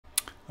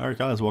Alright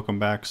guys, welcome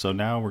back. So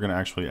now we're going to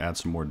actually add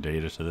some more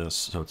data to this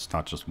so it's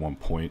not just one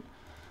point.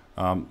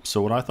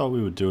 So what I thought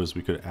we would do is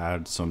we could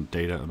add some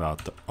data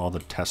about all the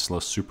Tesla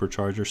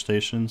supercharger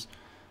stations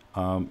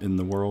in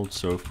the world.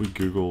 So if we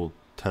Google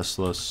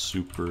Tesla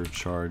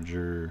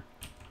supercharger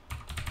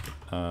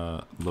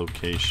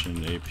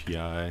location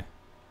API,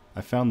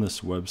 I found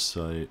this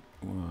website,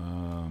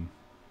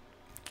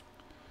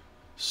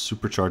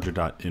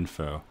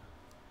 supercharger.info.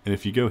 And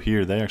if you go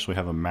here, they actually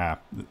have a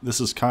map. This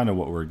is kind of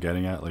what we're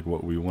getting at, like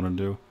what we want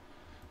to do.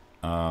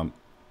 But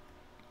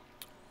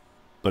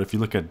if you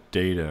look at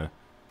data,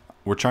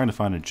 we're trying to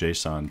find a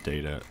JSON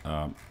data.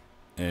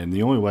 And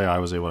the only way I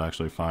was able to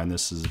actually find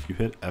this is if you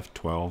hit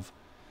F12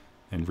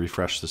 and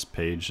refresh this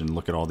page and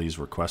look at all these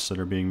requests that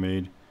are being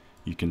made,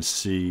 you can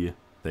see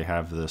they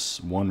have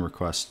this one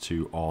request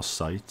to all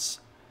sites.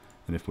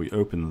 And if we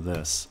open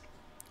this,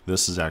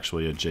 this is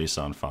actually a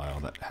JSON file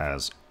that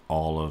has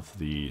all of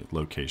the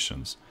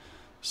locations.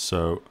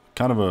 So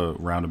kind of a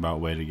roundabout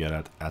way to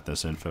get at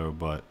this info,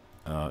 but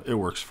it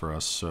works for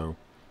us. So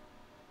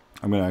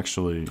I'm going to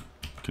actually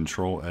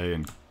Control A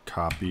and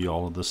copy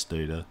all of this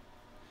data,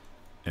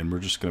 and we're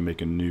just going to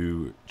make a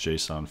new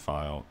JSON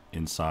file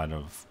inside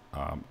of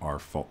our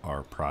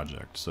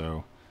project.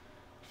 So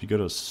if you go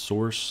to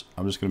source,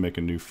 I'm just going to make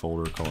a new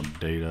folder called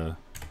data,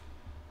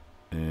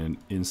 and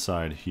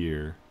inside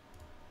here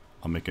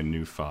I'll make a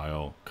new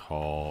file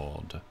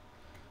called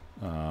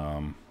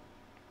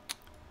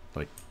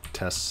like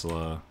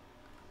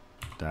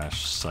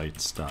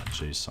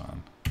Tesla-sites.json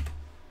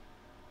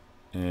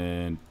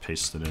and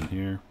paste it in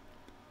here.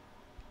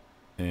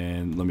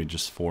 And let me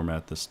just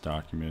format this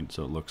document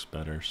so it looks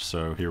better.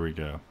 So here we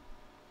go.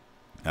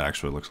 That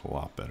actually looks a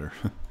lot better.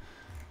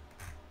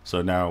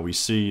 So now we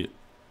see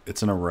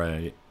it's an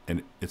array,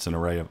 and it's an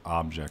array of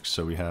objects.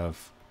 So we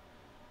have,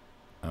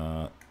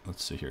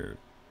 let's see here.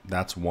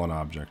 That's one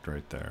object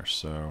right there.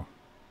 So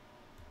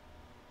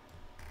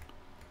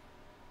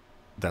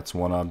that's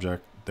one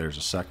object. There's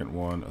a second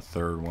one, a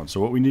third one. So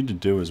what we need to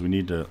do is we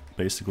need to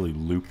basically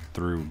loop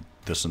through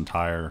this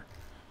entire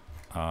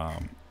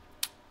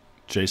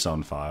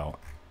JSON file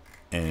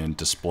and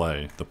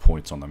display the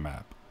points on the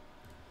map.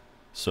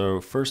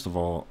 So first of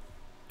all,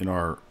 in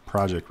our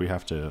project, we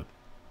have to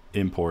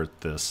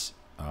import this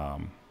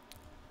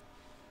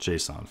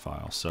JSON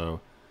file. So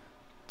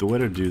the way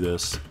to do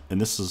this, and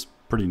this is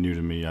pretty new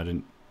to me, I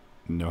didn't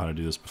know how to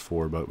do this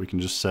before, but we can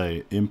just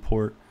say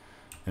import,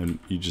 and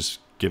you just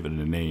give it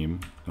a name,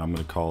 and I'm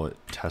going to call it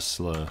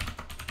Tesla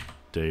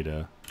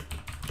data,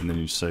 and then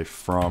you say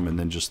from, and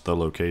then just the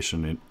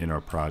location in our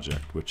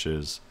project, which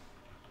is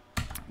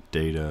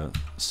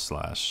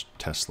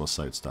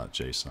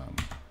data/tesla-sites.json.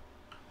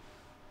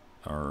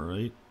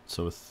 Alright,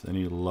 so with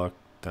any luck,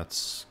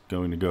 that's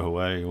going to go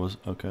away. It was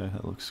okay,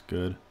 that looks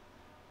good.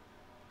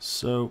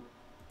 So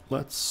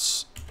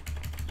let's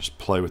just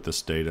play with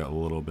this data a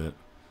little bit.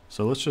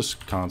 So let's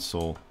just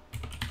console.log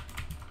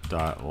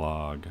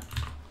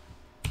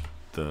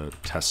the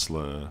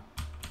Tesla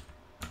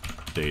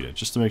data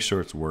just to make sure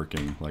it's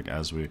working like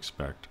as we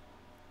expect.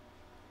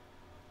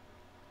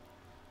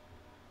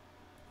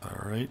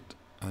 Alright,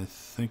 I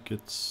think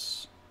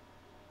it's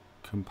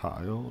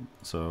compiled,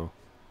 so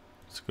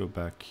let's go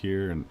back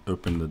here and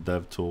open the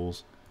dev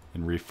tools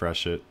and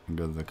refresh it and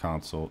go to the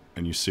console,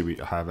 and you see we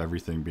have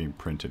everything being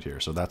printed here,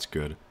 so that's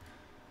good.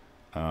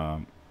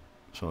 So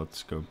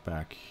let's go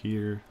back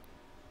here.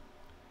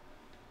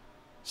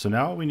 So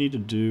now what we need to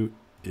do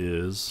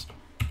is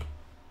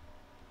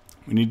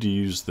we need to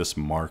use this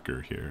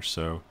marker here.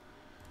 So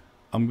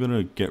I'm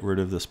gonna get rid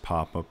of this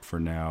pop-up for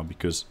now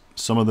because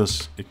some of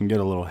this, it can get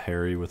a little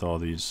hairy with all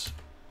these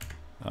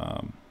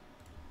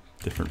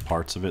different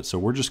parts of it. So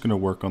we're just gonna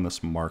work on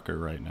this marker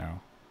right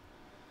now.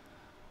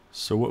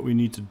 So what we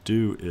need to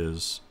do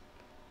is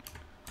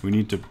we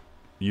need to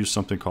use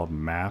something called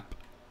map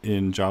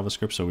in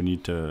JavaScript. So we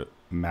need to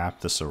map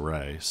this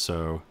array.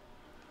 So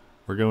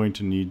we're going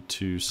to need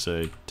to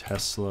say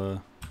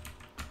Tesla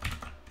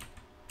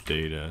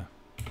data,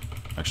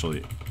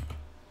 actually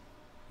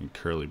in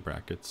curly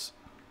brackets,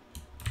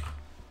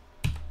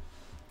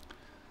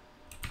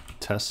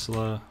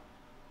 Tesla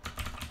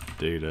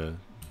data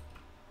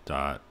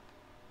dot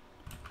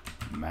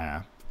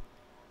map,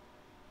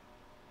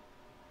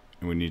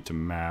 and we need to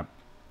map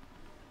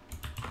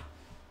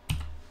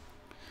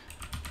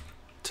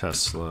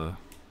Tesla,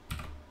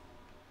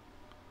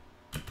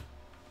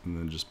 and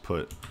then just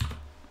put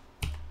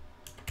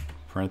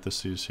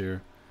parentheses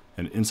here,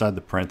 and inside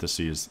the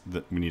parentheses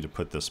that we need to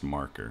put this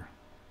marker.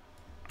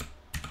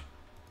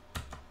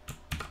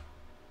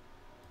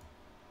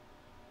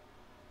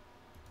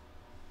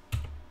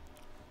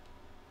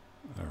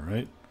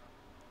 Alright,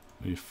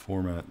 let me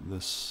format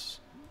this.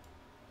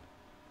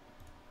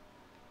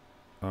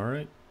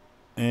 Alright,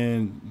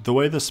 and the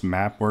way this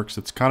map works,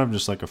 it's kind of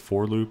just like a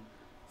for loop.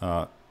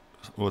 Well,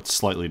 it's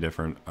slightly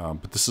different,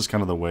 but this is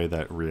kind of the way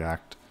that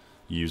React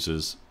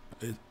uses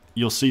it.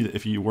 You'll see that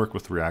if you work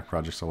with React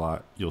projects a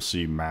lot, you'll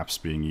see maps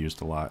being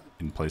used a lot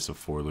in place of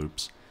for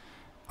loops.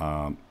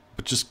 But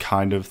but just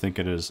kind of think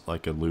it as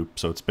like a loop.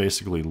 So it's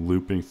basically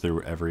looping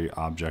through every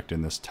object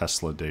in this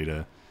Tesla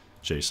data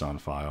JSON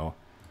file,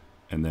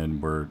 and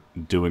then we're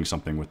doing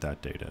something with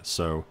that data.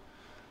 So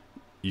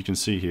you can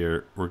see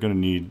here, we're going to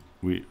need,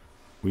 we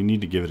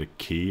need to give it a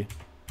key.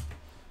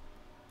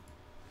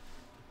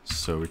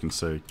 So we can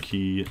say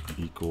key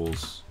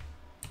equals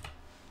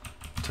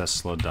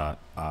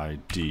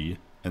tesla.id.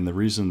 And the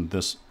reason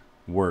this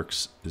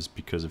works is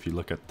because if you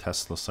look at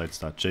tesla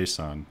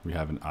sites.json, we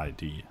have an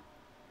ID.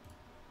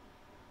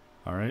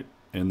 All right,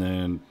 and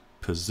then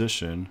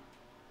position,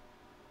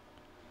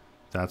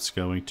 that's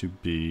going to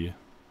be,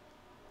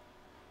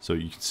 so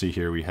you can see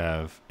here we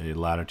have a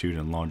latitude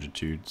and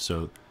longitude.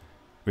 So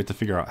we have to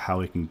figure out how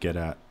we can get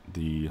at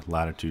the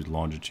latitude,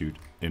 longitude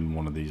in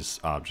one of these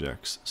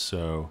objects.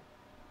 So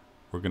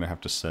we're going to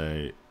have to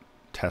say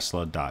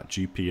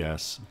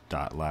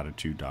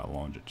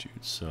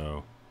tesla.gps.latitude.longitude.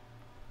 So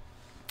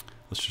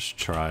let's just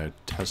try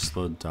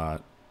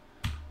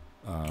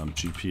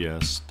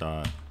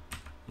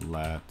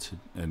tesla.gps.lat,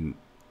 and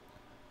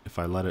if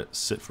I let it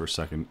sit for a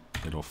second,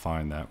 it'll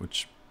find that,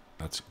 which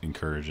that's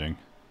encouraging.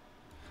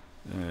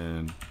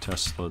 And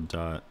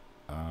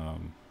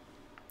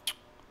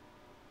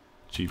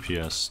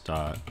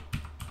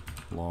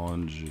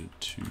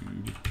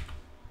tesla.gps.longitude.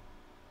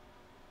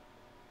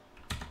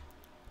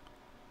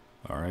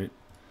 All right,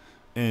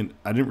 and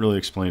I didn't really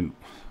explain.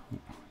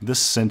 This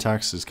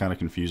syntax is kind of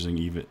confusing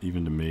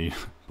even to me,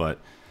 but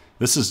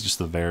this is just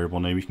the variable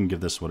name. You can give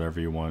this whatever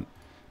you want.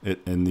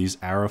 In these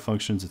arrow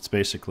functions, it's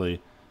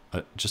basically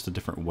just a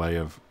different way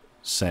of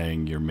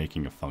saying you're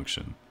making a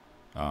function,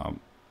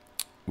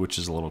 which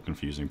is a little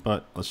confusing.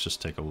 But let's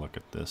just take a look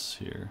at this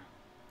here.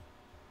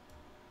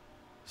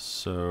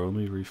 So let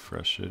me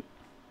refresh it.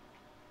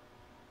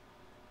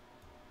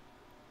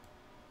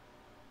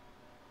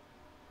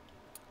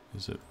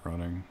 Is it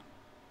running?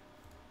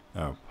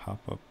 Oh,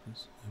 pop-up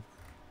is...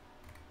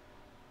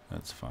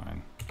 That's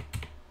fine.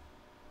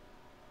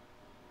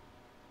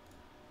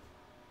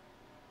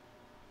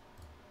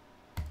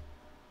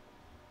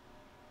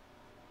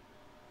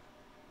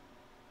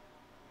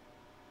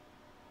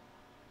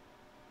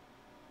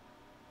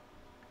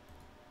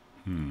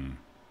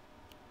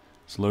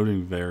 It's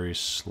loading very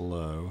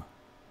slow.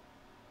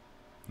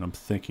 And I'm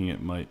thinking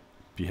it might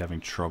be having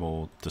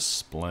trouble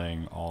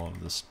displaying all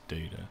of this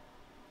data.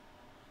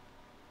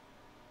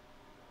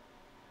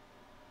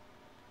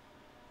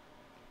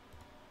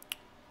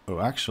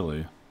 Oh,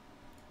 actually,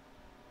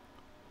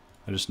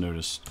 I just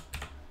noticed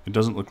it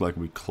doesn't look like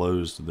we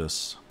closed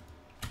this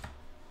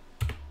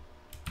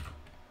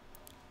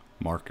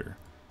marker.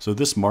 So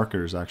this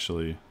marker is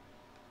actually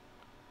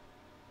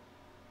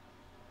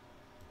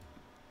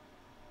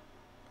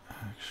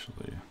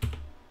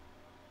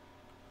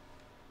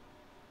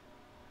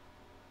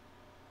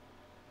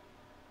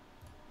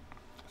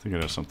I think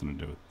it has something to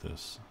do with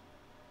this.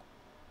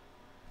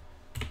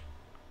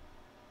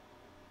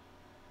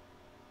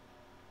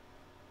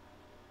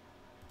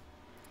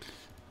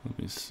 Let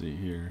me see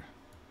here.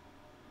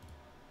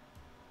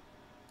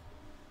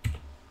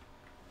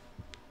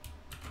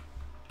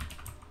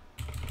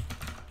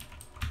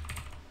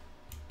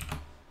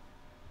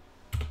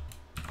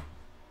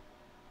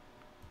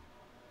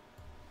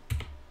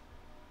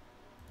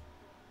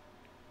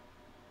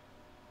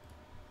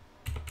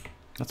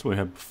 That's what we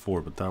had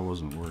before, but that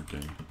wasn't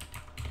working.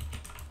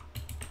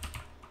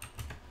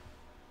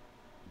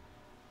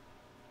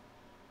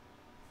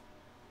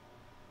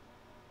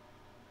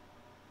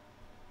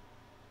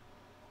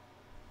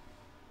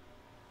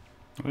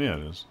 Oh yeah,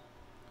 it is.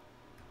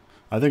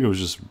 I think it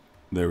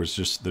was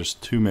just there's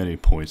too many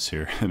points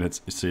here, and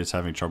it's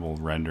having trouble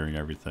rendering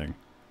everything.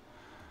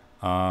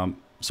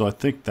 So I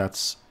think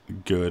that's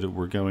good.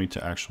 We're going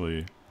to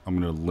actually, I'm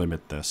going to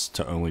limit this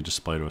to only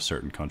display to a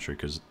certain country,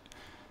 because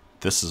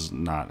this is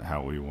not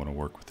how we want to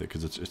work with it,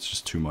 because it's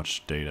just too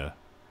much data.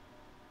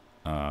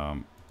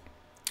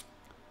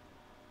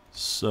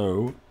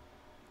 So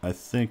I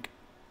think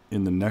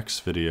in the next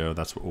video,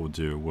 that's what we'll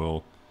do.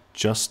 We'll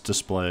just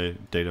display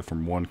data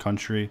from one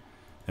country,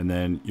 and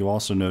then you'll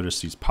also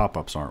notice these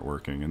pop-ups aren't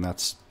working, and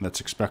that's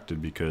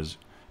expected, because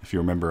if you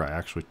remember, I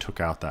actually took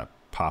out that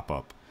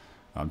pop-up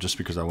just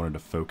because I wanted to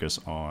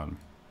focus on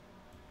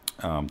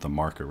the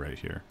marker right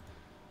here,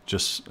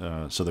 just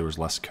so there was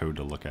less code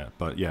to look at.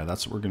 But yeah,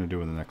 that's what we're going to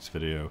do in the next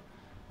video.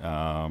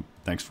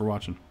 Thanks for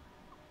watching.